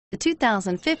The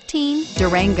 2015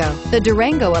 Durango. The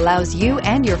Durango allows you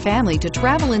and your family to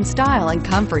travel in style and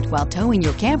comfort while towing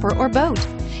your camper or boat.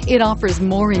 It offers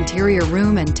more interior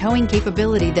room and towing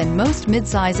capability than most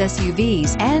midsize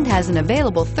SUVs and has an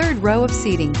available third row of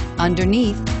seating.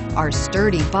 Underneath are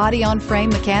sturdy body-on-frame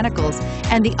mechanicals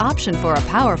and the option for a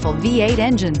powerful V8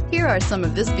 engine. Here are some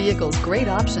of this vehicle's great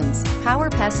options: power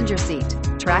passenger seat,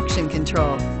 traction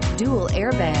control, dual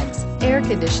airbags, air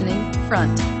conditioning,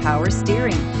 front, power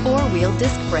steering, four-wheel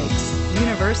disc brakes,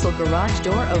 universal garage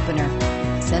door opener,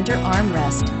 center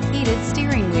armrest, heated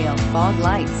steering wheel, fog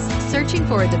lights. Searching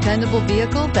for a dependable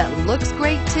vehicle that looks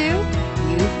great too?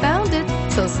 You found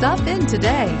it, so stop in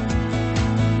today.